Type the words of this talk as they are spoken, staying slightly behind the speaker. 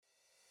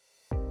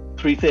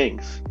three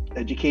things: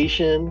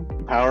 education,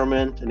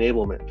 empowerment,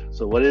 enablement.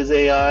 So what is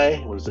AI?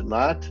 What is it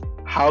not?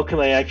 How can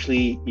I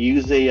actually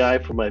use AI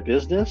for my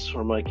business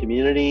or my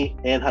community?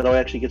 And how do I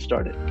actually get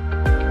started?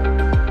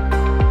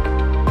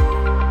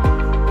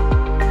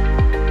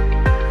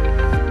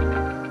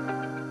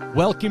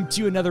 Welcome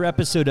to another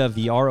episode of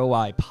the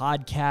ROI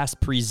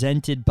Podcast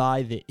presented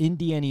by the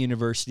Indiana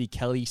University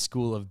Kelley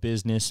School of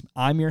Business.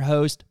 I'm your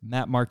host,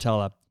 Matt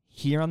Martella.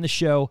 Here on the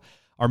show,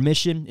 our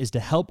mission is to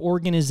help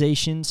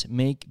organizations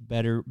make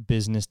better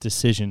business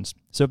decisions.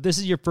 So if this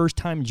is your first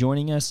time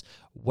joining us,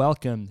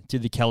 welcome to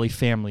the Kelley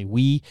family.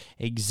 We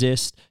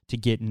exist to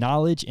get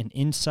knowledge and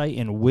insight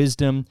and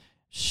wisdom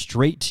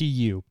straight to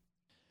you.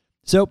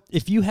 So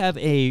if you have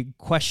a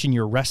question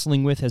you're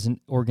wrestling with as an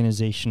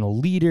organizational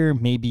leader,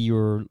 maybe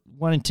you're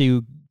wanting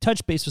to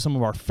touch base with some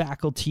of our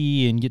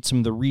faculty and get some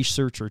of the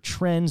research or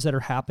trends that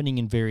are happening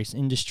in various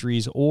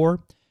industries,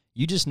 or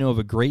you just know of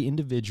a great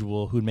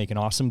individual who'd make an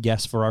awesome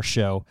guest for our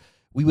show,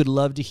 we would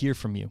love to hear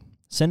from you.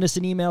 Send us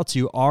an email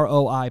to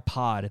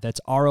ROIPod,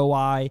 that's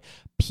ROIPOD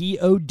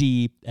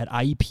at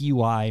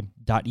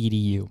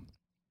iepui.edu.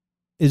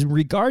 In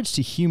regards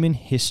to human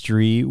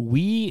history,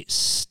 we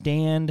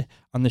stand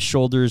on the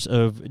shoulders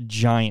of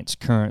giants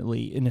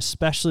currently, and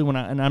especially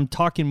I'm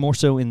talking more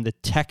so in the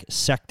tech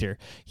sector.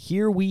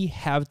 Here we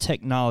have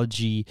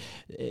technology,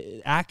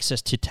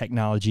 access to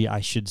technology, I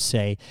should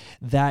say,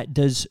 that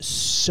does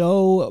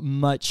so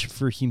much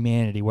for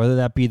humanity, whether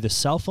that be the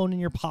cell phone in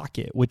your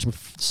pocket, which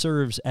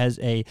serves as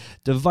a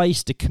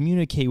device to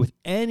communicate with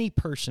any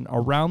person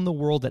around the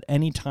world at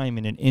any time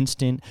in an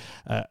instant,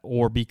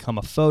 or become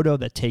a photo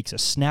that takes a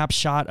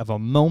snapshot of a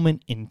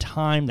moment in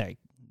time that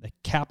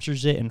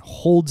captures it and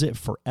holds it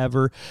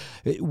forever.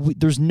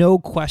 There's no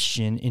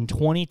question in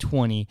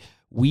 2020,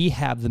 we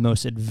have the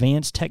most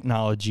advanced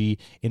technology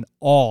in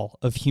all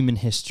of human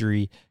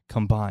history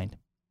combined.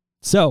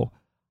 So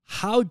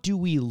how do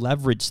we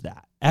leverage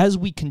that? As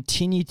we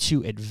continue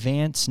to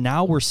advance,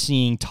 now we're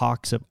seeing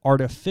talks of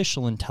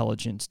artificial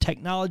intelligence,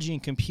 technology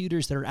and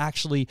computers that are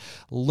actually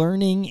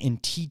learning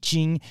and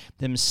teaching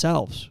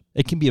themselves.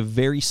 It can be a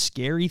very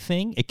scary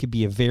thing. It could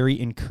be a very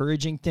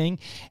encouraging thing.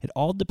 It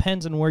all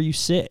depends on where you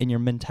sit and your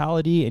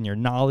mentality and your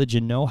knowledge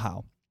and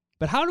know-how.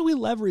 But how do we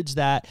leverage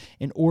that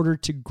in order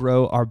to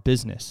grow our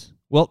business?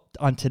 Well,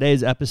 on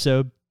today's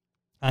episode,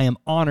 I am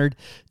honored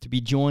to be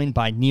joined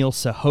by Neil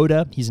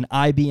Sahota. He's an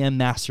IBM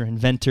Master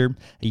Inventor,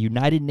 a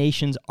United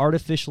Nations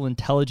Artificial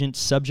Intelligence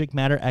subject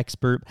matter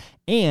expert,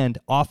 and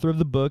author of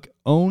the book,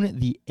 Own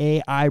the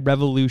AI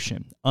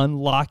Revolution,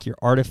 Unlock Your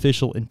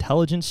Artificial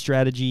Intelligence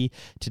Strategy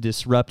to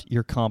Disrupt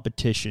Your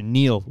Competition.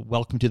 Neil,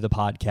 welcome to the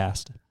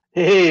podcast.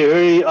 Hey,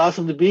 very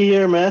awesome to be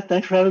here, Matt.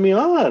 Thanks for having me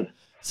on.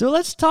 So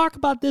let's talk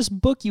about this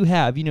book you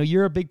have. You know,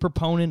 you're a big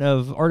proponent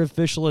of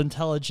artificial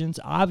intelligence,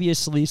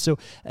 obviously. So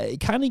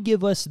kind of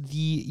give us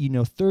the,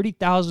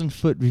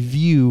 30,000-foot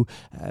view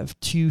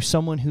to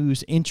someone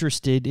who's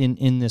interested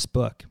in this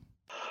book.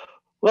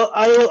 Well,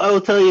 I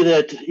will tell you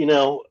that,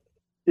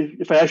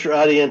 if I ask your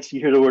audience, you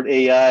hear the word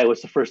AI,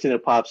 what's the first thing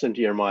that pops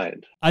into your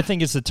mind? I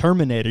think it's the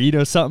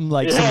Terminator, something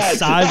like some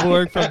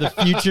cyborg from the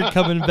future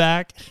coming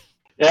back.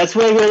 That's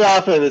what I hear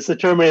often. It's the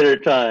Terminator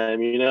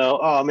time,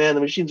 Oh, man, the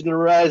machine's going to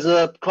rise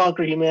up,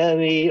 conquer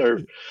humanity, or,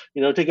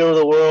 take over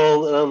the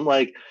world. And I'm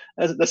like,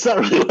 that's not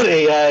really what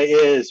AI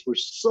is. We're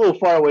so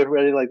far away from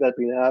anything like that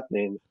being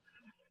happening.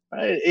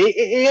 Right?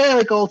 AI,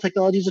 like all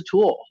technology, is a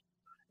tool.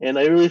 And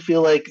I really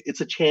feel like it's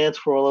a chance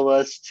for all of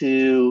us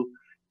to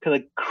kind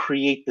of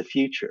create the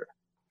future.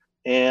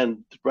 And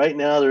right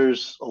now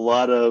there's a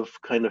lot of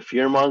kind of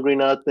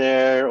fear-mongering out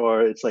there,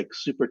 or it's like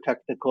super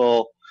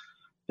technical,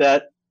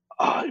 that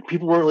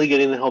people weren't really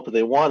getting the help that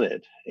they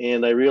wanted.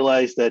 And I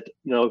realized that,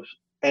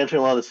 answering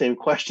a lot of the same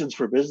questions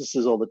for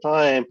businesses all the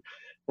time,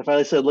 I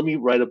finally said, let me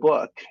write a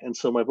book. And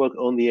so my book,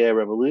 Own the AI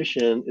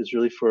Revolution, is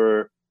really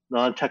for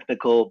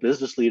non-technical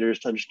business leaders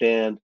to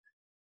understand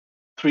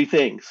three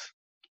things: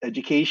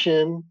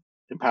 education,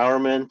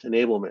 empowerment,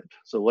 enablement.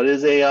 So what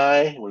is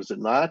AI? What is it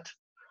not?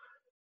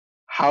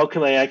 How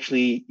can I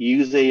actually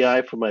use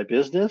AI for my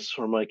business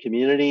or my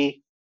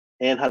community?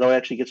 And how do I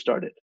actually get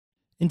started?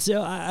 And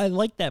so I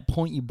like that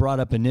point you brought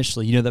up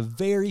initially. The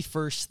very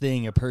first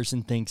thing a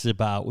person thinks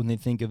about when they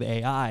think of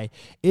AI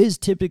is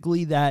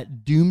typically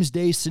that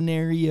doomsday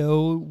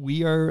scenario.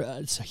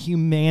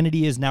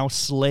 Humanity is now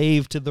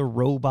slave to the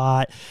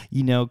robot,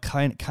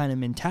 kind of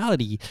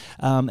mentality.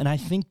 And I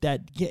think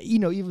that,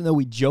 even though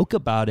we joke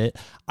about it,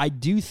 I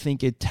do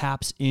think it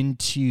taps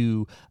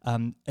into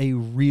a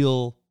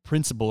real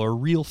principle or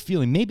real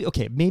feeling. Maybe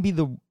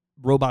the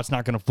robot's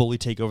not going to fully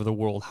take over the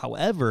world.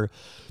 However,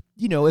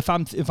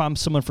 if I'm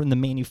someone from the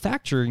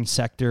manufacturing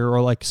sector,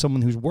 or like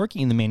someone who's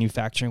working in the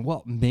manufacturing,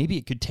 well, maybe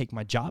it could take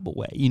my job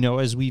away.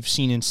 As we've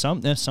seen in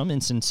some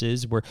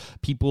instances where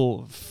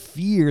people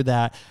fear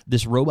that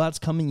this robot's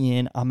coming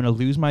in, I'm going to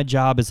lose my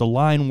job as a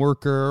line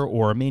worker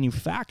or a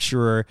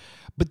manufacturer.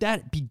 But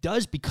that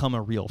does become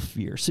a real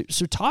fear.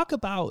 So talk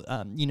about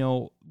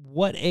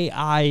what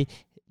AI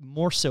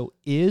more so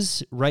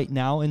is right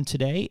now and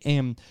today,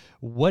 and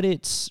what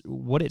it's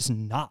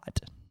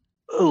not.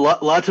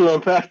 lot to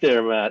unpack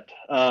there, Matt.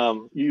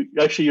 You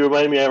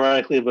reminded me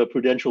ironically of a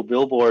Prudential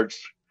billboards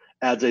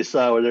ads I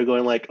saw where they're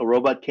going like, a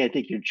robot can't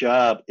take your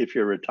job if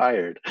you're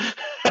retired.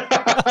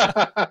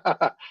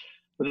 But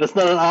that's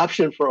not an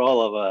option for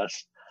all of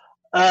us.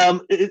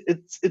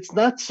 It's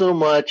not so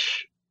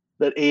much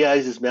that AI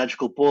is this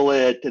magical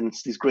bullet and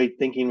it's these great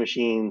thinking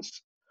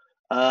machines.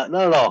 Not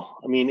at all.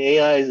 I mean,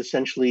 AI is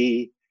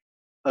essentially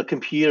a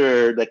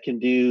computer that can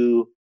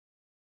do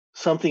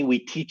something we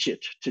teach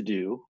it to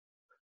do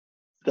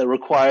that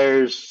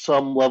requires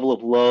some level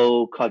of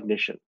low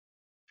cognition,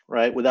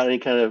 right? Without any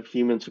kind of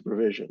human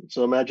supervision.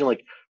 So imagine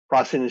like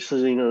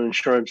processing an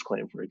insurance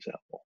claim, for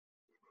example,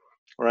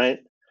 right?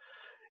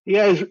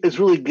 Yeah, it's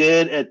really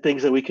good at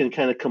things that we can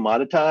kind of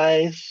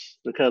commoditize,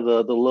 the kind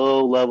of the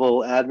low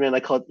level admin. I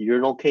call it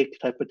urinal cake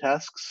type of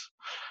tasks,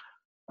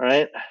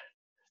 right?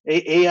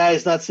 AI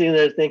is not sitting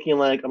there thinking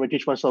like, I'm going to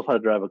teach myself how to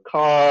drive a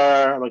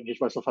car. I'm going to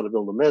teach myself how to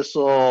build a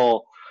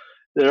missile.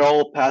 They're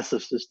all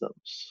passive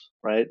systems,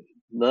 right?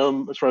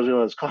 None, as far as we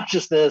know, is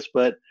consciousness,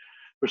 but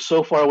we're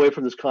so far away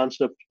from this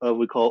concept of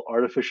we call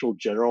artificial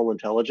general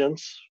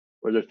intelligence,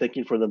 where they're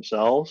thinking for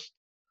themselves.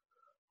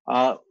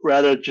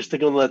 Rather, just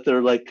think of them that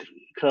they're like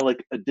kind of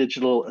like a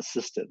digital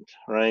assistant,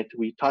 right?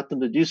 We taught them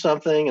to do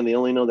something, and they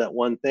only know that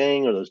one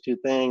thing or those two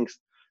things,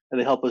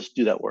 and they help us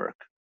do that work.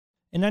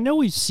 And I know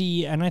we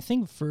see, and I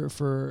think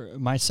for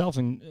myself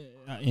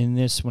in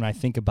this, when I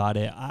think about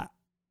it,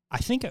 I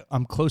think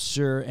I'm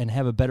closer and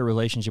have a better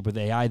relationship with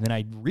AI than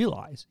I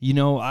realize.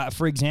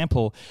 For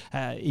example,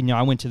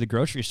 I went to the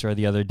grocery store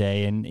the other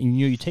day, and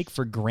you take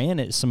for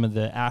granted some of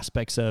the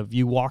aspects of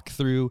you walk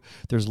through.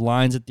 There's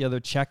lines at the other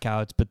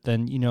checkouts, but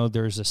then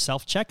there's a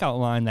self-checkout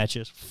line that's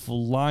just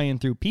flying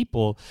through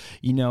people.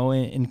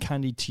 And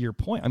kind of to your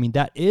point, I mean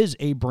that is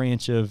a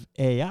branch of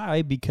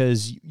AI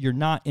because you're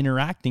not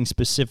interacting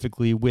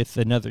specifically with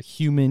another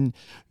human,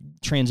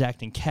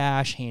 transacting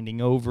cash,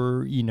 handing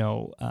over.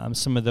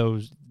 Some of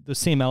the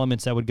same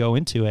elements that would go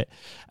into it.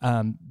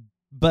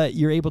 But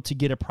you're able to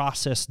get a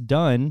process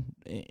done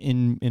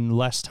in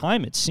less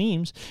time, it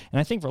seems. And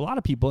I think for a lot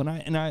of people,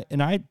 and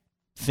I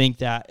think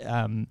that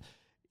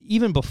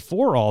even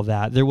before all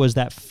that, there was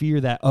that fear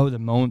that, the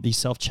moment these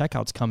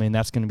self-checkouts come in,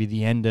 that's going to be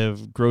the end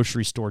of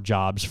grocery store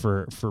jobs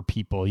for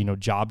people.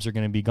 Jobs are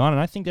going to be gone.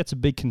 And I think that's a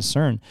big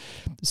concern.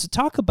 So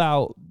talk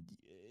about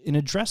and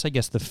address, I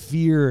guess, the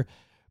fear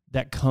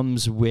that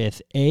comes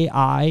with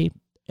AI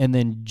and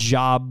then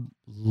job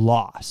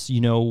loss.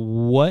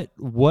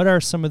 What are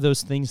some of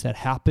those things that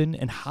happen,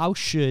 and how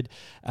should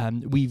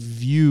we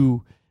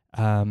view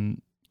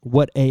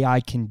what AI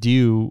can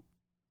do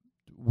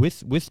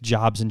with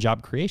jobs and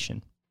job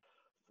creation?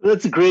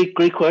 That's a great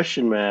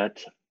question,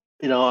 Matt.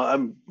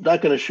 I'm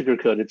not going to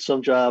sugarcoat it.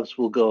 Some jobs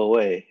will go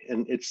away,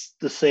 and it's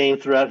the same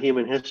throughout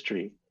human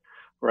history,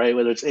 right?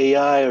 Whether it's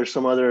AI or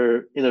some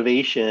other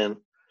innovation,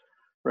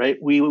 right?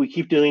 What we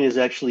keep doing is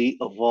actually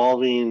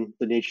evolving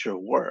the nature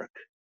of work.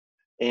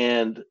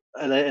 And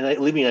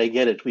believe me, I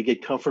get it. We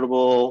get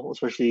comfortable,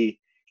 especially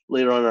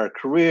later on in our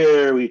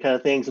career. We kind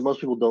of things, and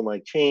most people don't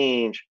like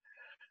change,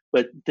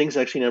 but things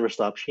actually never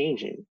stop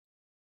changing.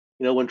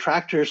 When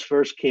tractors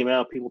first came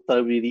out, people thought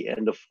it would be the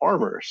end of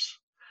farmers.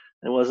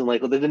 And it wasn't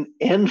like, well, they didn't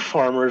end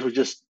farmers. We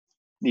just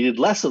needed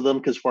less of them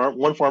because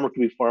one farmer could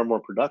be far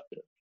more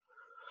productive.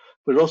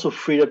 But it also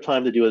freed up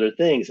time to do other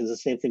things. It's the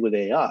same thing with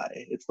AI.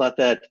 It's not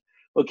that,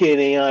 okay, an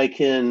AI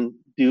can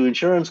do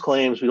insurance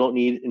claims. We don't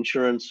need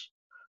insurance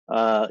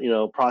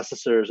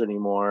processors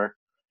anymore.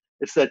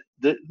 It's that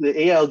the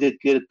AI will get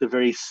at the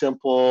very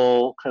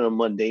simple, kind of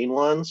mundane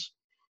ones.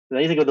 And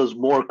then you think of those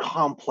more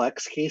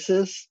complex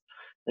cases,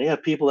 and you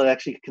have people that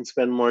actually can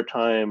spend more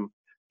time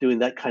doing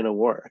that kind of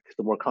work,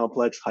 the more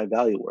complex, high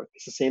value work.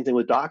 It's the same thing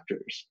with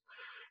doctors,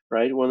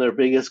 right? One of their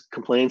biggest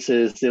complaints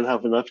is they don't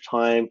have enough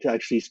time to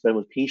actually spend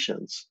with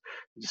patients.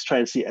 They just try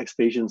and see X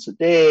patients a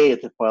day,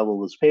 have to file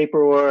all this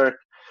paperwork.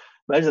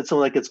 Imagine that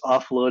someone that gets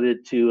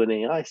offloaded to an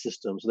AI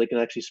system so they can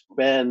actually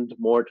spend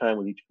more time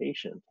with each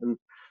patient. And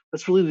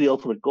that's really the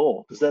ultimate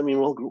goal. Does that mean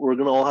we're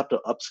going to all have to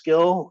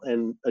upskill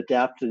and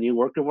adapt to the new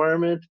work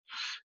environment?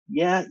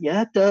 Yeah,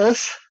 it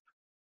does.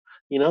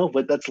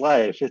 But that's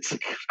life. It's a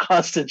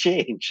constant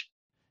change.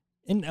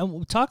 And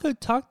talk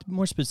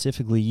more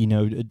specifically,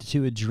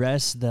 to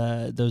address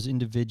those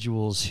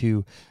individuals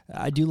who,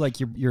 I do like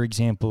your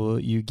example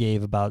you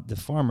gave about the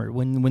farmer.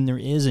 When there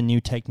is a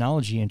new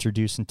technology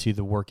introduced into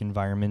the work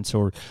environments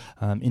or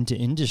into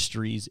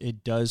industries,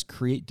 it does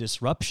create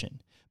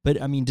disruption.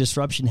 But I mean,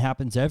 disruption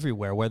happens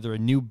everywhere. Whether a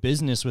new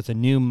business with a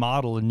new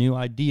model, a new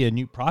idea, a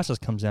new process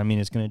comes in, I mean,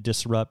 it's going to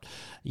disrupt,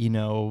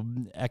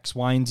 X,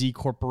 Y, and Z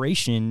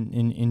corporation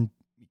in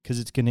because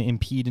it's going to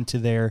impede into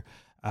their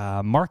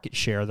market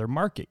share, their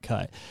market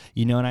cut,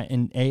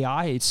 and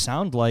AI, it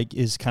sounds like,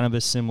 is kind of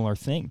a similar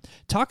thing.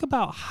 Talk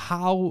about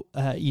how,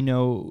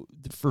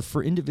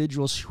 for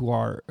individuals who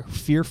are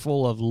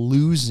fearful of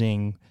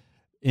losing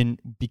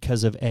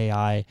because of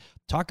AI,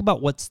 talk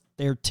about what's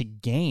there to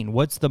gain.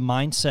 What's the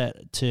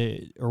mindset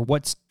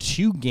what's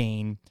to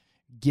gain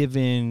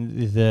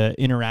given the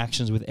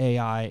interactions with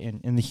AI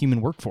and the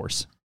human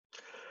workforce?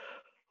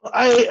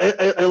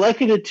 I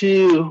liken it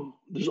to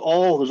there's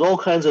all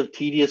kinds of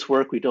tedious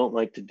work we don't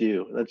like to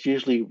do. That's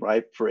usually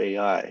ripe for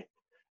AI.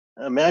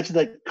 Imagine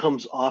that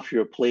comes off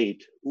your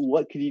plate.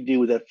 What could you do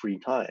with that free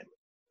time?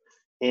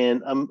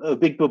 And I'm a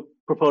big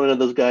proponent of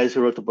those guys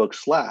who wrote the book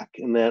Slack,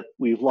 in that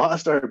we've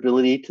lost our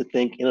ability to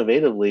think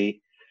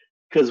innovatively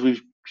because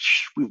we've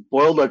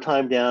boiled our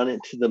time down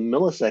into the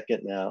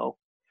millisecond now.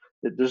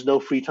 That there's no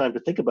free time to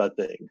think about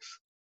things,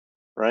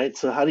 right?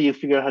 So how do you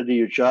figure out how to do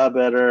your job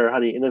better? How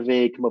do you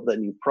innovate, come up with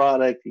that new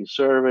product, new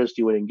service?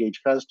 Do you want to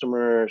engage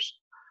customers,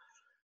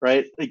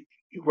 right? Like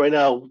right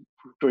now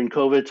during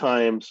COVID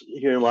times,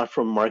 hearing a lot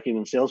from marketing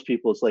and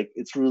salespeople, it's like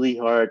it's really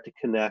hard to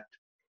connect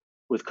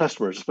with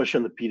customers,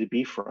 especially on the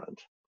B2B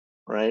front,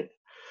 right?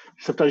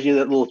 Sometimes you need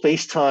that little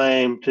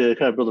FaceTime to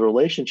kind of build a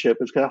relationship.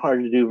 It's kind of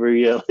hard to do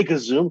via like a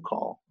Zoom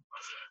call,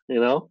 you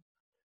know?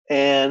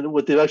 And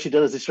what they've actually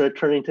done is they started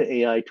turning to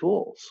AI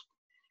tools.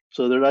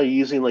 So they're not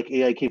using like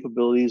AI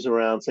capabilities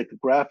around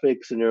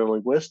psychographics and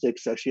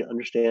neurolinguistics to actually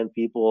understand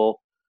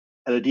people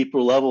at a deeper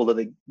level that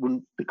they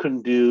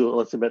couldn't do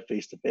unless they met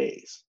face to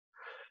face.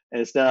 And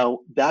it's now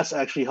that's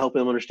actually helping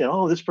them understand,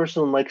 oh, this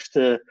person likes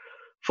to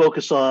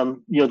focus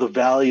on the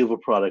value of a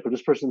product, or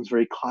this person's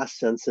very cost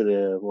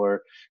sensitive,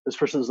 or this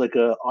person's like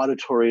a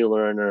auditory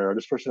learner, or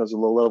this person has a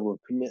low level of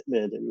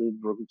commitment and really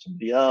work with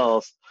somebody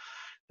else.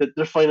 That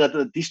they're finding out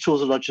that these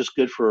tools are not just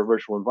good for a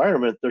virtual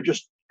environment, they're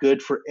just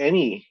good for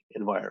any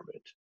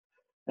environment.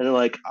 And they're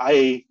like,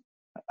 I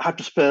have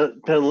to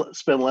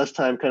spend less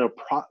time kind of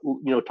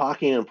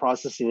talking and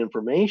processing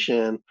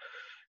information.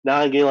 Now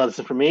I'm getting a lot of this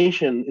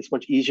information. It's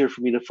much easier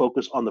for me to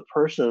focus on the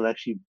person and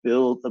actually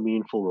build a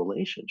meaningful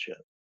relationship.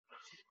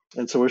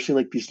 And so we're seeing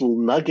like these little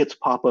nuggets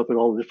pop up in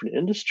all the different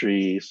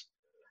industries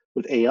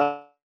with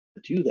AI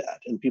to do that.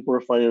 And people are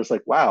finding it's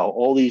like, wow,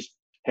 all these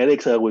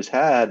headaches I always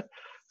had,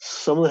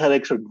 some of the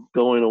headaches are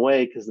going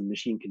away because the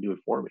machine can do it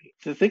for me.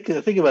 To think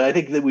about it, I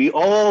think that we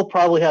all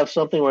probably have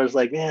something where it's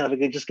like, man, if I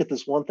could just get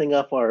this one thing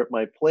off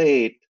my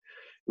plate,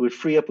 it would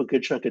free up a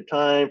good chunk of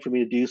time for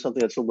me to do something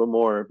that's a little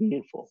more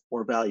meaningful,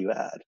 more value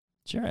add.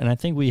 Sure. And I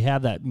think we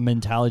have that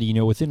mentality,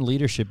 within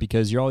leadership,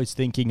 because you're always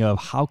thinking of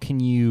how can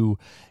you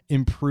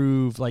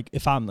improve, like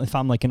if I'm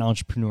like an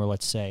entrepreneur,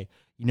 let's say,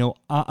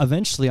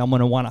 eventually I'm going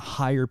to want to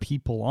hire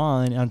people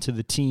onto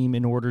the team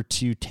in order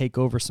to take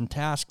over some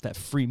tasks that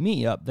free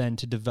me up then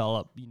to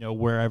develop,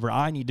 wherever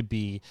I need to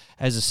be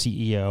as a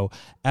CEO,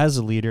 as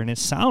a leader. And it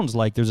sounds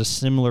like there's a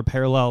similar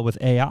parallel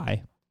with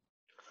AI.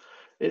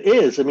 It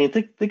is. I mean,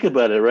 think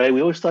about it, right?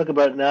 We always talk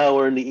about now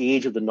we're in the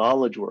age of the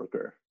knowledge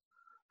worker,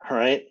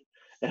 right?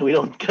 And we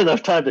don't get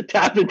enough time to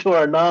tap into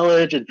our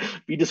knowledge and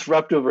be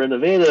disruptive or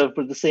innovative.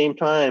 But at the same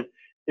time,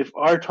 if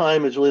our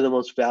time is really the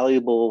most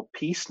valuable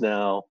piece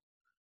now,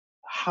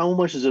 how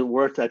much is it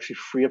worth to actually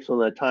free up some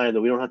of that time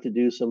that we don't have to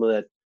do some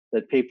of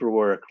that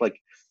paperwork? Like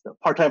a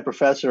part-time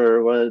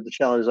professor, one of the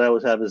challenges I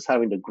always have is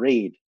having to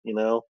grade.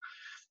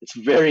 It's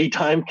very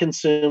time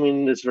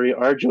consuming. It's very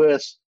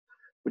arduous.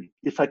 But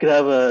if I could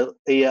have a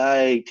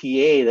AI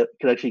TA that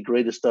could actually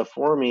grade this stuff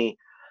for me,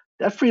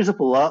 that frees up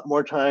a lot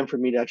more time for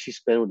me to actually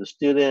spend with the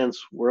students,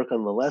 work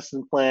on the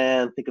lesson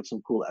plan, think of some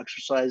cool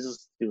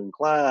exercises to do in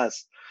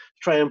class,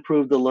 try and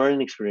improve the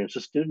learning experience, the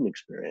student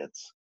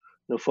experience.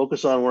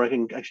 Focus on where I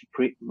can actually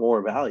create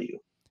more value.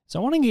 So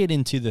I want to get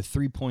into the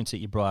 3 points that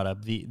you brought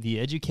up, the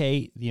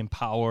educate, the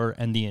empower,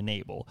 and the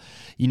enable.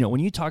 When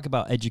you talk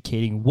about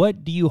educating,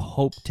 what do you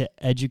hope to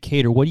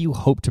educate, or what do you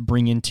hope to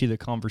bring into the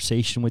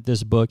conversation with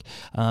this book,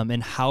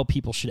 and how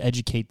people should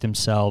educate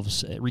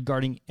themselves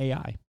regarding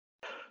AI?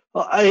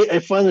 Well, I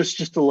find there's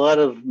just a lot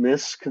of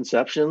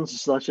misconceptions.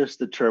 It's not just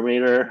the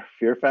Terminator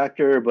fear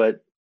factor,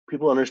 but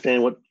people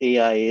understand what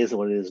AI is and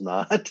what it is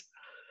not,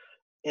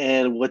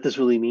 and what this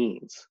really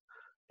means.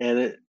 And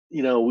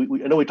I know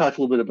we talked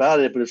a little bit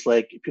about it, but it's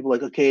like people are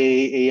like,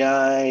 okay,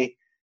 AI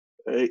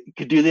it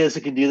could do this,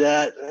 it can do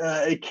that.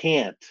 It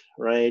can't,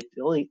 right?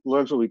 It only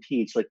learns what we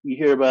teach. Like we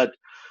hear about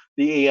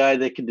the AI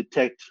that can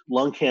detect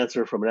lung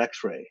cancer from an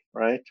X-ray,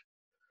 right?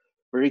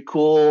 Very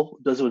cool.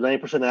 Does it with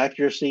 90%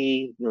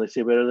 accuracy. They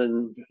say better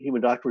than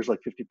human doctors, like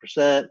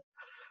 50%.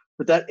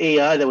 But that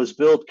AI that was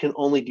built can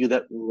only do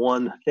that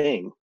one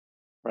thing,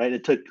 right?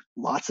 It took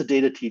lots of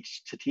data to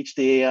teach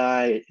the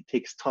AI. It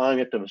takes time. You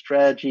have to have a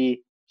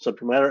strategy,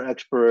 subject matter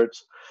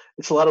experts.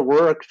 It's a lot of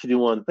work to do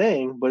one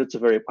thing, but it's a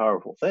very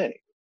powerful thing,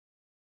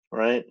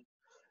 right?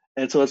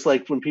 And so it's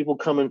like when people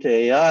come into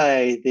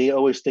AI, they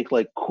always think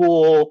like,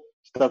 cool,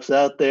 stuff's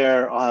out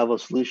there. I'll have a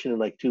solution in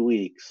like 2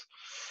 weeks.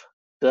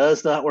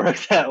 Does not work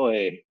that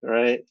way,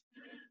 right?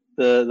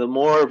 The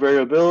more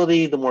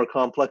variability, the more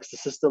complex the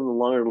system, the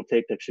longer it'll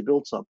take to actually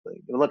build something.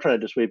 And I'm not trying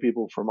to dissuade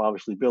people from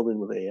obviously building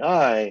with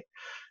AI,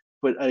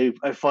 but I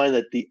find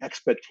that the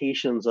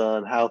expectations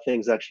on how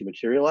things actually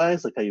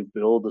materialize, like how you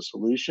build a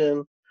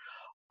solution,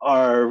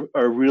 are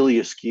really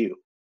askew,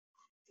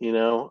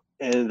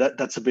 and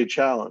that's a big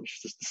challenge.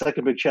 The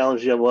second big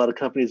challenge, you have a lot of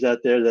companies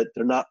out there that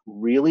they're not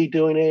really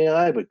doing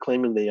AI, but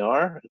claiming they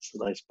are. It's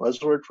a nice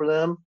buzzword for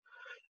them.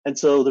 And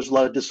so there's a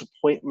lot of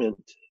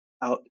disappointment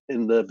out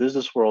in the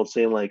business world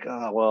saying like,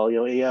 oh, well,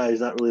 AI is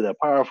not really that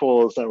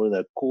powerful. It's not really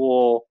that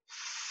cool,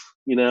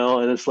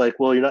 and it's like,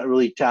 well, you're not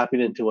really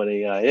tapping into what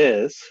AI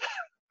is.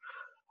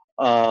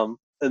 And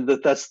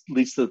that's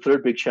leads to the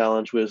third big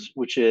challenge,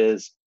 which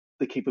is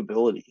the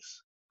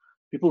capabilities.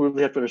 People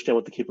really have to understand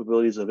what the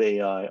capabilities of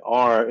AI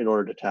are in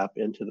order to tap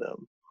into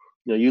them.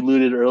 You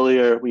alluded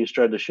earlier when you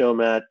started the show,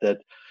 Matt, that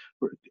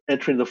we're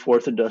entering the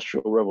fourth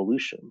industrial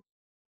revolution,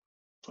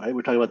 right?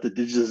 We're talking about the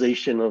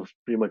digitization of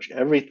pretty much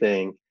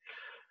everything.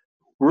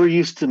 We're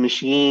used to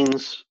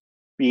machines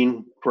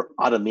being for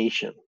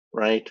automation,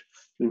 right?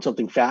 Doing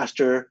something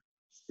faster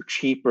or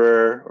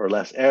cheaper or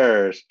less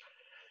errors.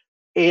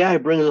 AI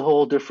brings a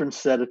whole different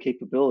set of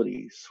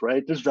capabilities,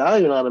 right? There's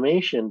value in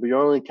automation, but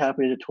you're only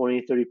tapping into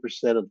 20, 30%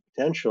 of the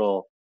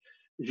potential.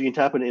 If you can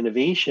tap into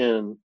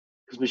innovation,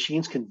 because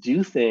machines can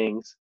do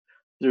things,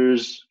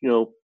 there's,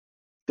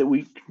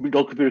 that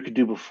no computer could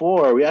do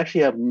before. We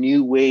actually have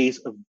new ways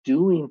of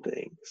doing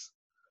things.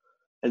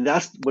 And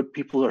that's what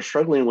people are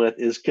struggling with,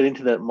 is getting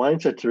to that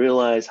mindset to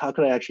realize, how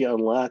can I actually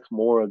unlock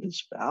more of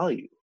this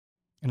value?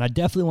 And I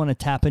definitely want to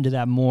tap into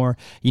that more.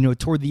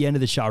 Toward the end of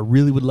the show, I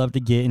really would love to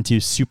get into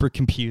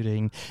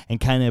supercomputing and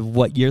kind of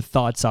what your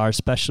thoughts are,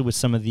 especially with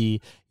some of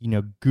the,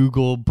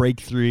 Google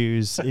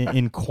breakthroughs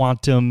in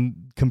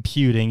quantum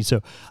computing.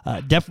 So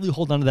definitely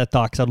hold on to that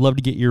thought, because I'd love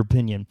to get your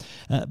opinion.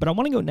 But I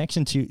want to go next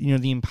into,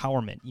 the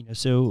empowerment.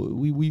 So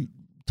we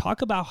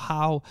talk about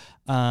how,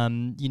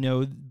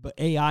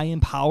 AI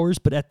empowers,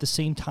 but at the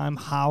same time,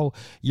 how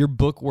your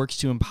book works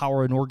to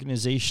empower an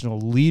organizational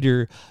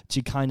leader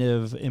to kind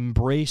of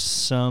embrace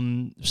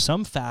some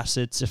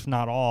facets, if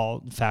not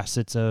all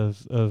facets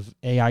of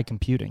AI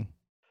computing.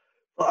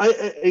 Well,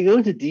 I go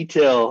into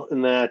detail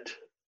in that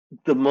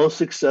the most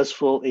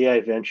successful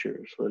AI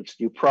ventures, whether it's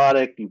new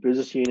product, new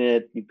business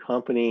unit, new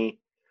company,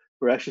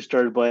 were actually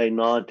started by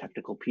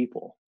non-technical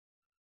people.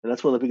 And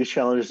that's one of the biggest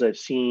challenges I've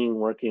seen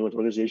working with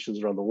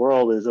organizations around the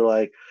world, is they're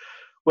like,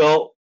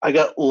 well, I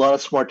got a lot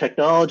of smart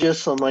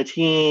technologists on my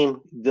team.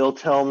 They'll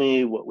tell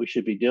me what we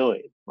should be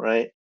doing,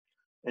 right?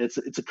 And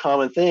it's a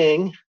common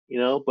thing,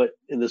 but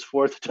in this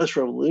fourth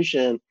industrial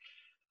revolution,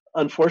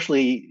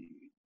 unfortunately,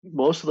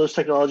 most of those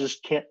technologists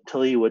can't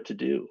tell you what to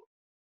do,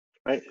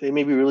 right? They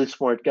may be really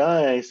smart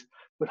guys,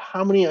 but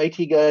how many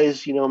IT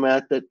guys,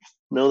 Matt, that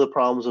know the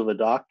problems of a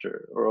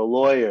doctor or a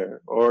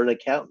lawyer or an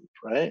accountant,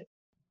 right?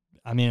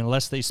 I mean,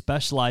 unless they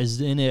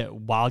specialized in it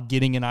while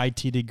getting an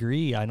IT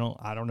degree, I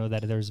don't know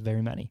that there's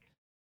very many.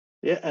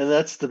 Yeah, and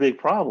that's the big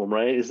problem,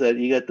 right? Is that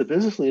you got the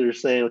business leaders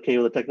saying, okay,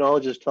 well, the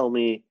technologists tell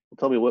me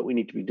what we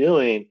need to be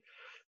doing.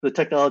 The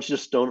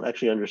technologists don't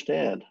actually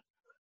understand,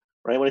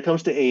 right? When it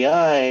comes to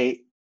AI,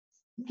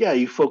 yeah,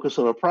 you focus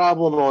on a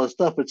problem and all this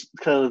stuff. It's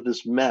kind of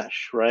this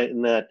mesh, right?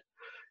 In that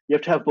you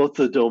have to have both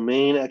the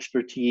domain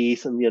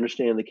expertise and the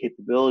understanding the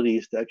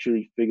capabilities to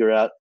actually figure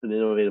out an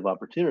innovative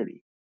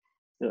opportunity.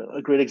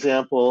 A great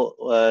example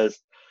was,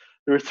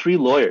 there were three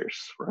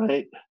lawyers,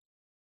 right?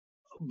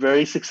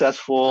 Very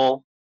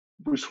successful.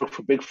 Bruce worked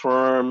for big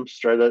firms,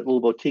 started a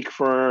little boutique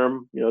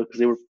firm, because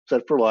they were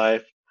set for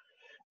life.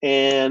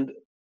 And,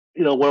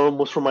 one of them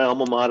was from my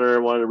alma mater. I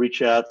wanted to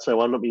reach out. So I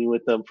wound up meeting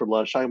with them for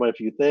lunch, talking about a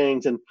few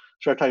things, and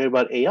started talking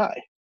about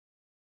AI.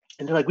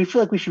 And they're like, we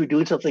feel like we should be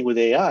doing something with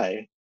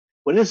AI.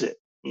 What is it?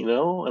 And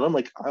I'm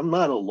like, I'm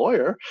not a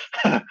lawyer.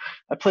 I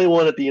play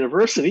one at the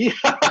university.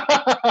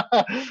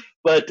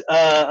 But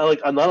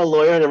I'm not a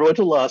lawyer. I never went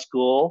to law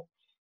school.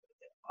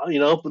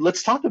 But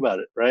let's talk about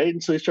it, right?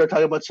 And so we started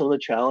talking about some of the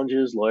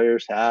challenges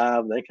lawyers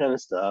have, that kind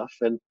of stuff.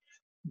 And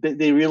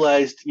they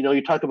realized,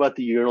 you talk about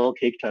the urinal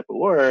cake type of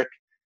work,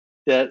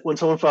 that when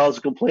someone files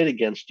a complaint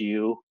against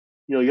you,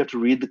 you have to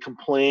read the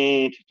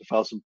complaint, you have to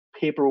file some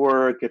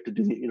paperwork, you have to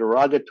do the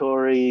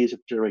interrogatories, you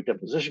have to generate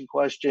deposition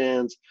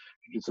questions,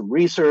 do some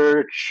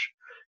research,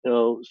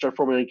 start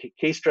formulating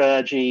a case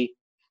strategy.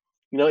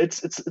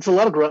 It's a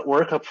lot of grunt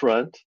work up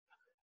front.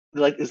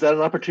 Like, is that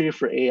an opportunity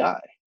for AI?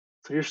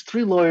 So here's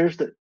three lawyers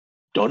that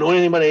don't know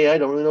anything about AI,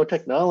 don't really know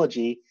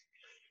technology,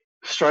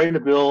 starting to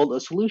build a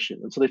solution.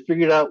 And so they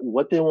figured out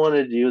what they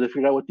wanted to do. They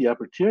figured out what the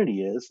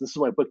opportunity is. This is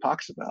what my book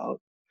talks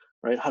about,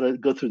 right? How to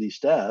go through these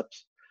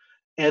steps.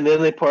 And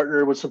then they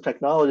partnered with some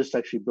technologists to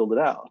actually build it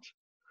out.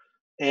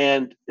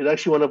 And it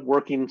actually wound up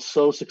working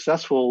so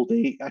successful,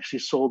 they actually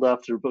sold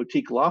off their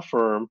boutique law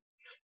firm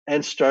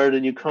and started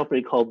a new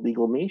company called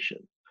Legal Nation.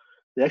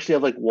 They actually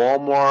have like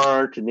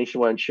Walmart and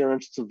Nationwide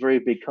Insurance, some very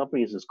big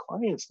companies as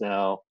clients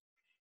now.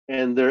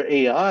 And their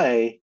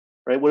AI,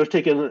 right, would have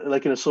taken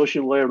like an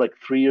associate lawyer like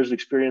 3 years of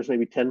experience,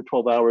 maybe 10,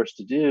 12 hours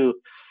to do.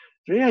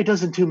 Their AI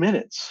does in 2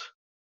 minutes,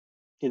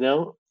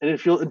 And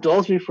if you'll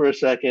indulge me for a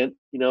second,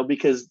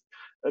 because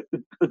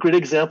a great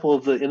example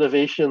of the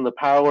innovation, the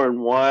power, and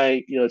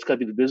why, it's got to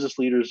be the business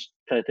leaders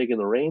kind of taking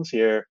the reins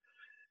here,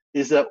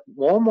 is that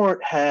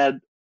Walmart had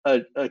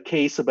a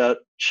case about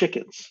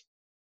chickens,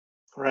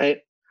 right?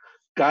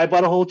 Guy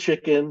bought a whole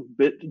chicken,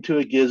 bit into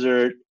a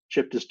gizzard,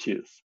 chipped his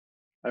tooth.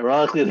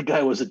 Ironically, the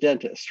guy was a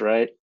dentist,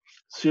 right?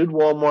 Sued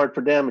Walmart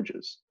for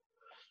damages.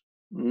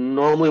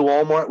 Normally,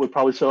 Walmart would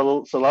probably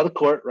sell out of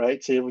court,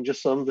 right? Saving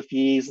just some of the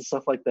fees and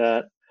stuff like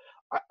that.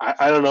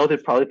 I don't know.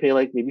 They'd probably pay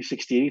like maybe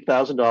 $60,000,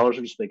 $80,000,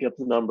 or just make up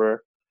the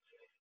number.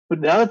 But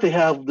now that they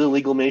have the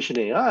Legalmation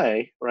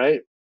AI,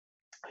 right?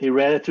 He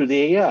ran it through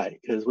the AI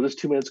because what does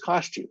 2 minutes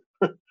cost you?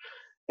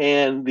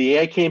 And the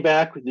AI came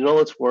back, did all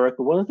its work.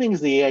 But one of the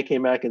things the AI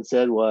came back and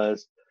said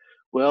was,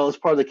 well, as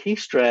part of the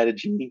case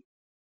strategy,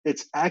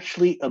 it's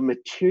actually a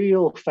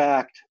material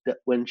fact that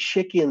when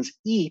chickens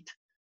eat,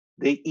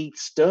 they eat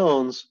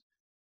stones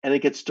and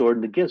it gets stored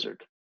in the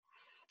gizzard.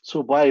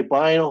 So by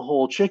buying a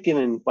whole chicken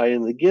and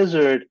buying the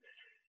gizzard,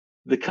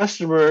 the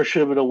customer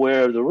should have been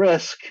aware of the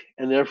risk,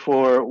 and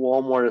therefore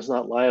Walmart is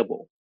not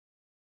liable.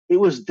 It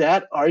was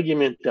that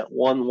argument that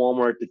won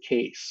Walmart the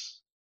case,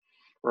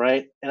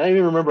 right? And I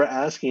even remember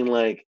asking,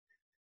 like,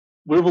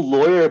 would have a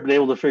lawyer been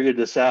able to figure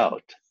this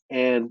out?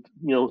 And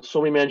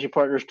so many managing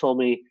partners told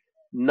me,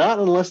 not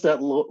unless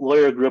that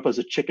lawyer grew up as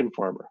a chicken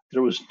farmer.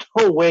 There was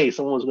no way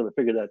someone was going to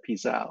figure that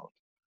piece out,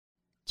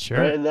 right?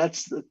 Sure. And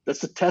that's the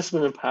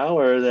testament of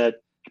power that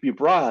can be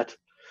brought.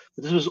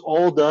 But this was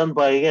all done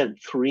by, again,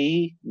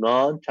 three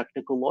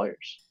non-technical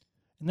lawyers.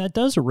 And that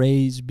does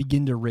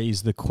begin to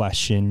raise the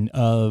question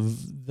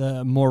of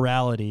the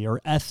morality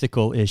or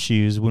ethical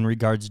issues when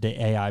regards to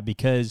AI,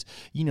 because,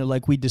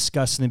 like we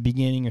discussed in the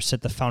beginning or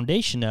set the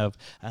foundation of,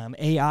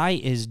 AI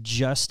is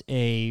just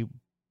a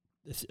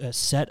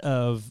set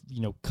of,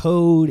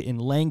 code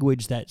and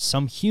language that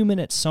some human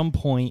at some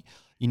point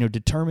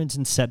determines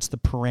and sets the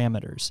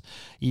parameters,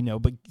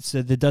 but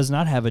so that does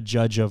not have a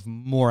judge of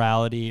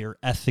morality or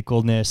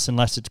ethicalness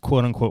unless it's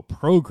quote unquote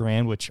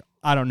programmed, which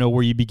I don't know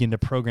where you begin to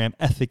program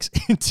ethics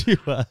into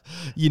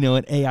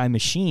an AI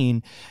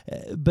machine.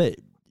 But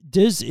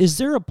is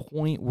there a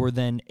point where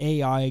then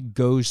AI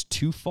goes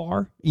too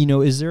far?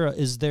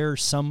 Is there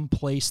some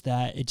place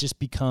that it just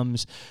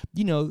becomes,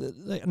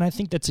 and I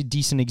think that's a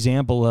decent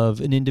example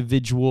of an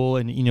individual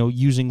and,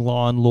 using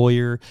law and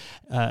lawyers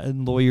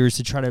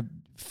to try to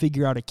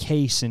figure out a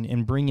case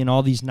and bring in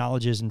all these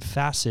knowledges and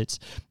facets,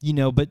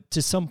 but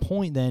to some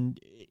point then,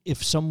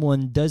 if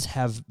someone does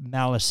have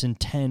malice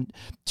intent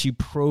to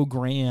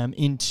program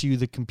into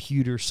the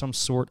computer some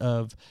sort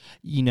of,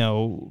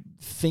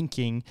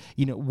 thinking,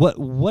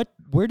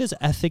 where does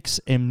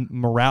ethics and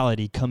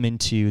morality come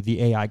into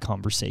the AI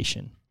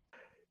conversation?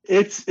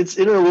 It's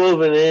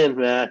interwoven in,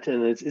 Matt,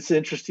 and it's an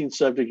interesting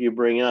subject you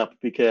bring up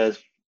because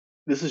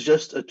this is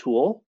just a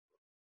tool,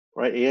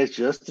 right? AI is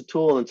just a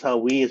tool, and it's how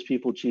we as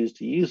people choose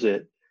to use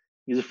it.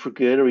 Use it for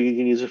good, or you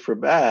can use it for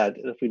bad.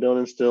 And if we don't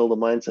instill the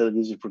mindset of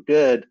using it for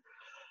good,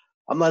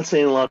 I'm not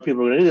saying a lot of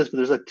people are going to do this, but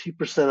there's like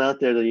 2% out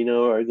there that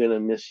are going to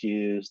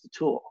misuse the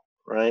tool,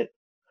 right?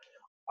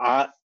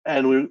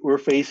 And we're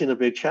facing a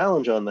big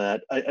challenge on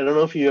that. I don't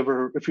know if you've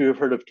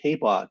heard of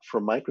Taybot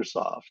from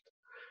Microsoft.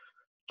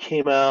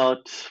 Came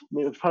out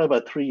probably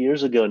about 3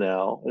 years ago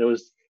now. And it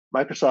was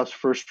Microsoft's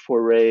first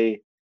foray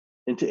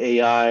into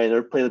AI, and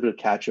they're playing a bit of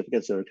catch up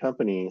against other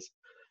companies.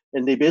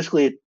 And they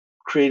basically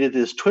created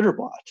this Twitter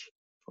bot,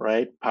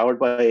 right, powered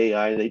by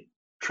AI. They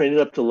trained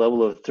it up to the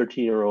level of a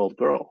 13-year-old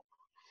girl.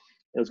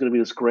 It was going to be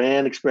this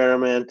grand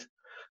experiment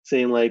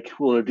saying, like,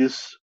 we'll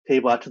introduce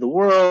Taybot to the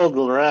world,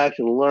 it'll interact,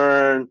 it'll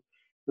learn,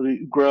 it'll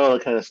grow,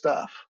 that kind of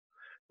stuff.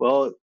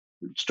 Well, it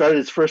started,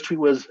 its first tweet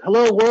was,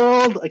 "Hello,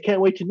 world, I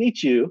can't wait to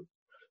meet you."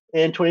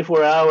 And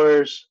 24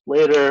 hours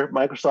later,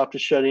 Microsoft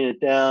is shutting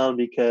it down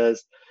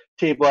because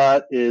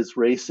Taybot is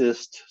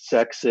racist,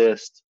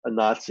 sexist, a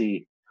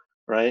Nazi,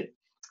 right?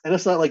 And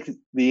it's not like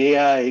the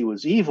AI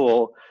was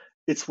evil.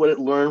 It's what it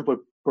learned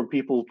from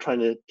people trying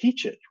to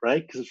teach it,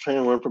 right? Because it's trying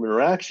to learn from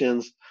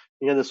interactions.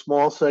 You had a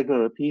small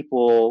segment of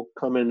people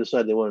come in and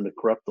decide they wanted to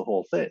corrupt the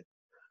whole thing.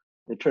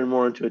 It turned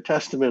more into a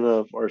testament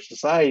of our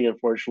society,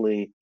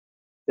 unfortunately,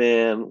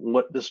 than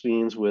what this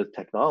means with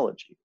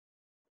technology.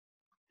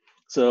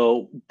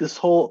 So this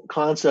whole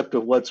concept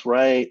of what's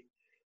right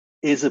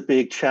is a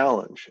big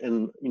challenge.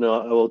 And, I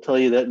will tell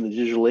you that in the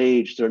digital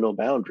age, there are no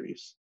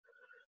boundaries.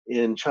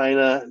 In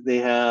China, they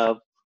have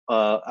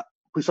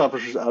police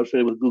officers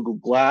outfitted with Google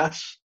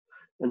Glass.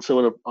 And so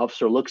when an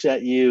officer looks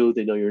at you,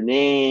 they know your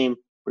name,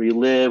 where you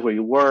live, where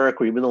you work,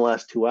 where you've been the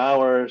last 2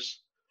 hours,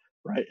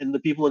 right? And the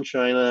people in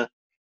China,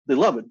 they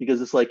love it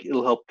because it's like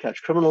it'll help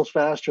catch criminals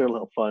faster, it'll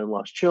help find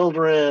lost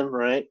children,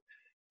 right?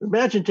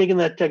 Imagine taking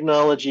that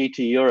technology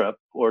to Europe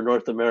or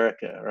North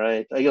America,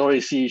 right? I can already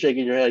see you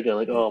shaking your head going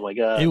like, oh my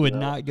God. It would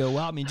not go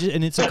well. I mean,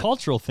 and it's a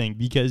cultural thing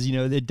because,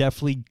 it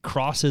definitely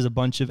crosses a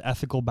bunch of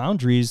ethical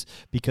boundaries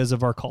because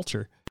of our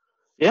culture.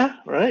 Yeah,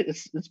 right.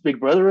 It's Big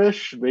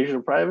Brotherish, invasion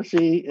of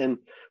privacy, and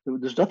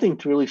there's nothing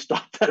to really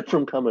stop that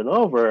from coming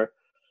over.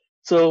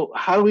 So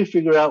how do we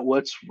figure out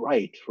what's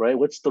right?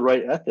 What's the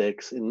right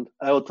ethics? And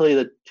I will tell you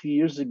that 2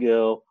 years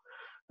ago,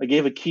 I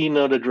gave a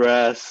keynote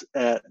address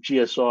at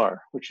GSR,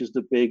 which is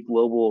the big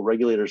global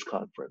regulators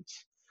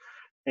conference.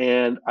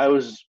 And I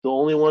was the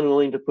only one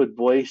willing to put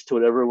voice to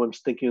what everyone's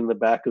thinking in the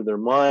back of their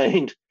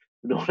mind.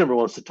 No one ever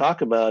wants to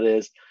talk about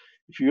is,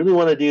 if you really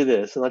want to do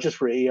this, and not just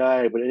for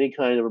AI, but any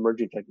kind of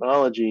emerging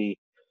technology,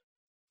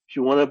 if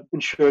you want to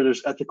ensure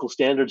there's ethical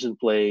standards in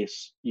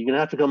place, you're going to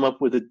have to come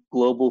up with a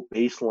global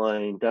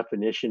baseline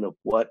definition of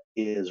what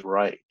is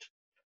right.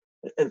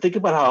 And think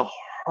about how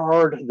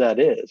hard that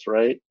is,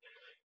 right?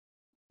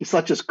 It's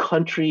not just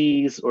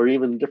countries or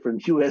even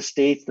different US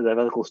states that have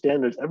ethical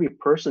standards. Every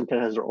person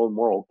kind of has their own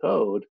moral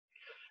code.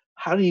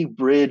 How do you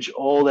bridge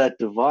all that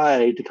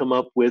divide to come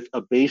up with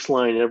a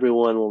baseline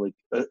everyone will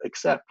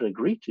accept and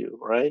agree to,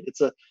 right?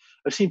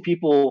 I've seen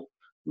people,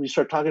 when you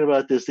start talking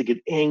about this, they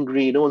get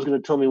angry. No one's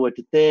going to tell me what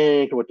to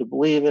think or what to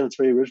believe in. It's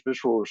a very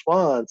visceral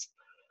response.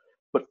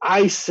 But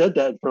I said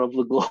that in front of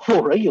the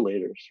global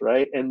regulators,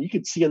 right? And you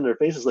could see in their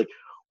faces, like,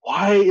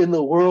 why in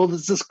the world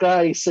is this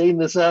guy saying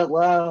this out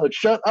loud?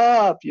 Shut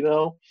up,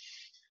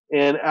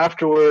 And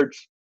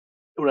afterwards,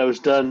 when I was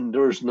done,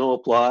 there was no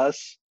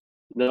applause.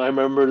 I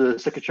remember the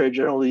Secretary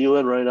General of the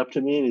UN running up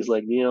to me and he's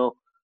like, Neil,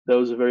 that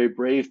was a very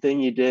brave thing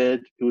you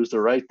did. It was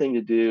the right thing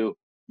to do.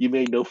 You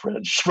made no friends.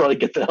 You should probably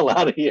get the hell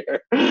out of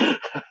here.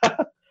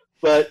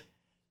 But a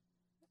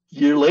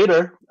year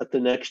later, at the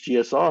next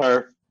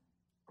GSR,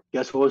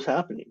 guess what was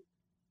happening?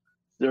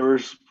 There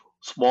was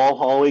small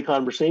hallway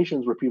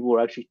conversations where people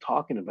were actually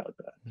talking about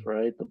that,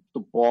 right? The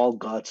ball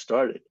got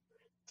started.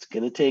 It's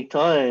going to take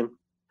time,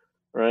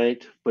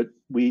 right? But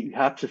we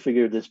have to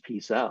figure this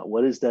piece out.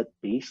 What is that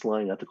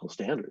baseline ethical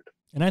standard?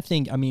 And I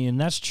think, and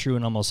that's true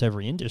in almost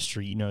every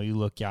industry. You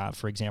look at,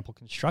 for example,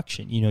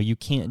 construction. You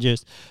can't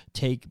just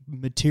take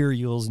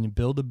materials and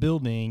build a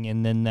building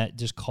and then that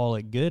just call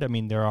it good.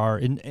 There are,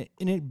 and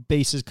it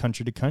bases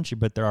country to country,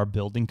 but there are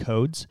building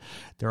codes,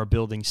 there are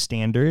building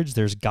standards,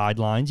 there's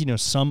guidelines.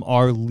 Some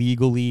are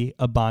legally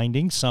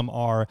binding, some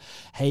are,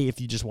 hey,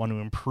 if you just want to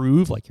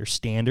improve, like your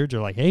standards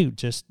are like, hey,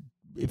 just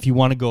if you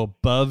want to go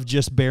above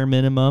just bare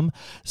minimum.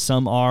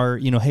 Some are,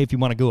 hey, if you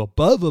want to go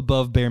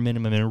above bare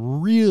minimum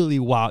and really,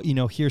 wow,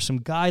 here's some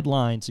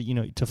guidelines,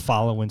 to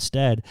follow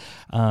instead.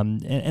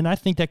 And I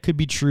think that could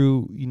be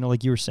true,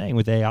 like you were saying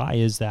with AI,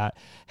 is that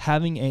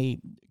having a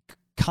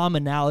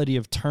commonality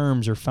of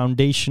terms or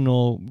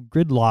foundational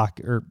gridlock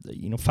or,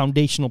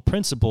 foundational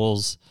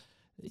principles,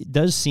 it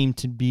does seem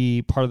to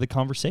be part of the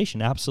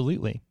conversation.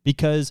 Absolutely.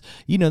 Because,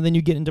 then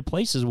you get into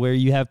places where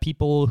you have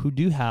people who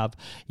do have,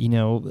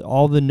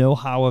 all the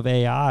know-how of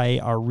AI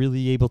are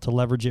really able to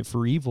leverage it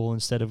for evil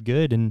instead of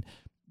good. And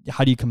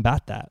how do you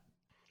combat that?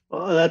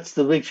 Well, that's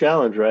the big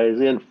challenge, right?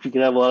 Again, you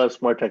can have a lot of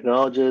smart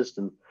technologists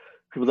and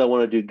people that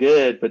want to do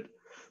good, but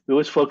we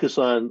always focus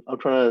on, I'm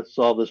trying to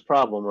solve this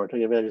problem or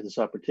take advantage of this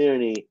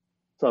opportunity,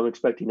 so I'm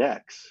expecting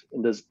X.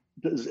 And does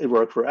it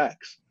work for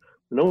X?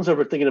 No one's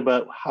ever thinking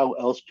about how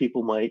else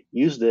people might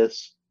use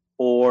this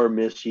or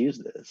misuse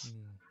this.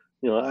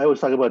 I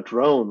always talk about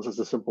drones as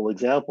a simple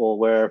example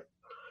where,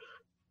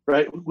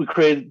 right, we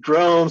create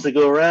drones, they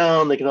go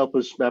around, they can help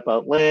us map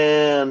out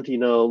land,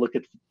 look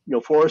at,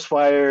 forest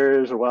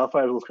fires or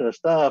wildfires, those kind of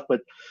stuff. But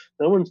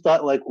no one's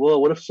thought like,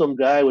 well, what if some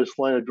guy was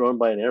flying a drone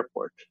by an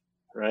airport,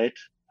 right?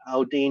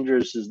 How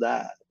dangerous is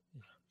that?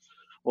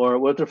 Or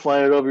what if they're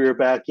flying it over your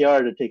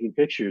backyard and taking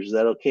pictures? Is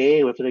that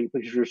okay? What if they're taking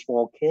pictures of your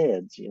small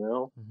kids,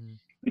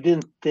 We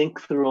didn't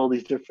think through all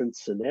these different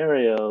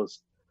scenarios.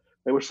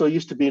 And we're so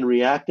used to being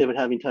reactive and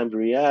having time to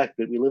react,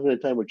 but we live in a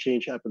time where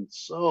change happens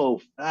so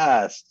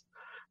fast.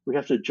 We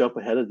have to jump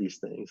ahead of these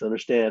things,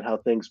 understand how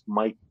things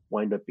might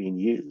wind up being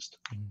used.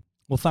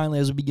 Well, finally,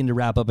 as we begin to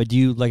wrap up, I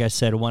do, like I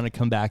said, I want to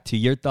come back to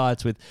your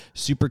thoughts with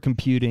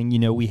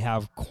supercomputing. We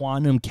have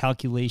quantum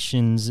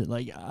calculations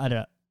like at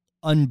an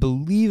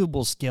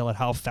unbelievable scale at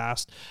how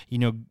fast,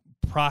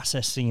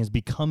 processing is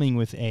becoming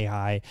with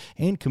AI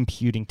and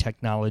computing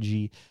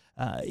technology.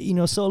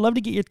 So I'd love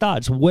to get your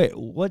thoughts.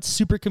 What's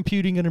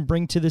supercomputing going to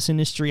bring to this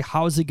industry?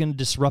 How is it going to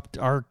disrupt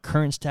our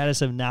current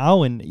status of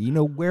now? And,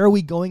 where are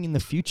we going in the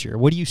future?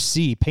 What do you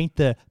see? Paint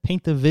the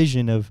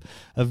vision of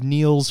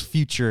Neil's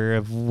future,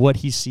 of what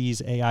he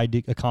sees AI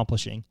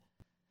accomplishing.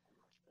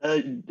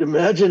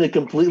 Imagine a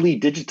completely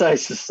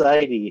digitized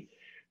society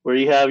where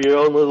you have your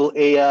own little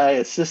AI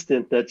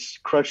assistant that's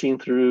crushing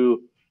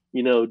through,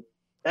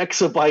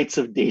 exabytes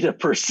of data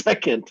per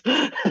second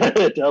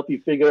to help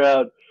you figure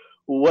out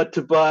what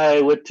to buy,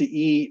 what to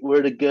eat,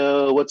 where to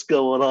go, what's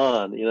going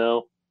on,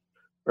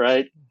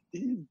 right?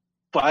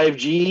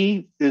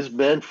 5G is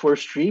meant for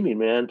streaming,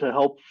 man, to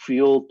help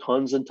fuel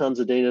tons and tons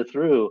of data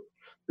through.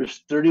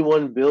 There's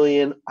 31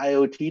 billion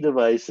IoT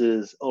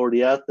devices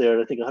already out there,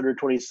 and I think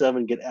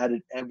 127 get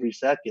added every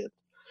second,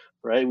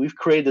 right? We've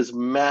created this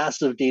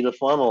massive data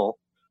funnel.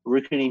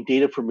 We're creating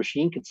data for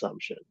machine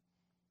consumption.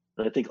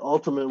 And I think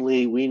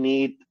ultimately we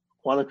need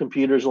quantum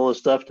computers, all this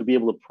stuff to be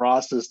able to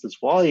process this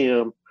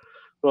volume,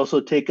 but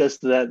also take us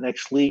to that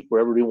next leap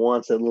where everybody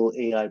wants that little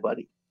AI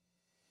buddy.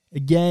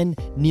 Again,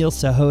 Neil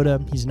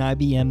Sahota, he's an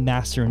IBM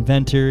master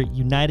inventor,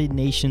 United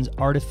Nations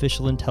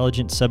artificial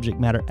intelligence subject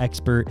matter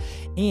expert,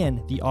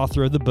 and the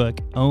author of the book,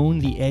 Own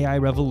the AI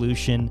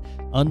Revolution,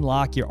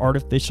 Unlock Your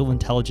Artificial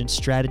Intelligence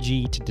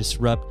Strategy to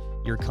Disrupt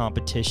Your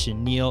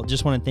Competition. Neil,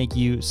 just want to thank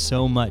you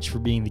so much for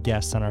being the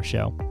guest on our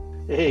show.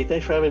 Hey,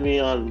 thanks for having me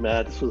on,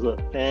 Matt. This was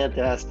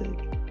fantastic.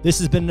 This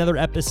has been another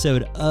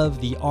episode of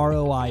the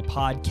ROI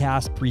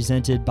Podcast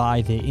presented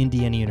by the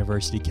Indiana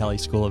University Kelley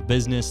School of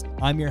Business.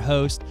 I'm your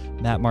host,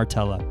 Matt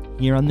Martella.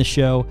 Here on the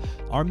show,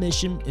 our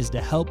mission is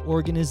to help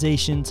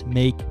organizations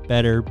make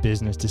better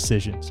business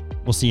decisions.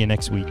 We'll see you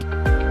next week.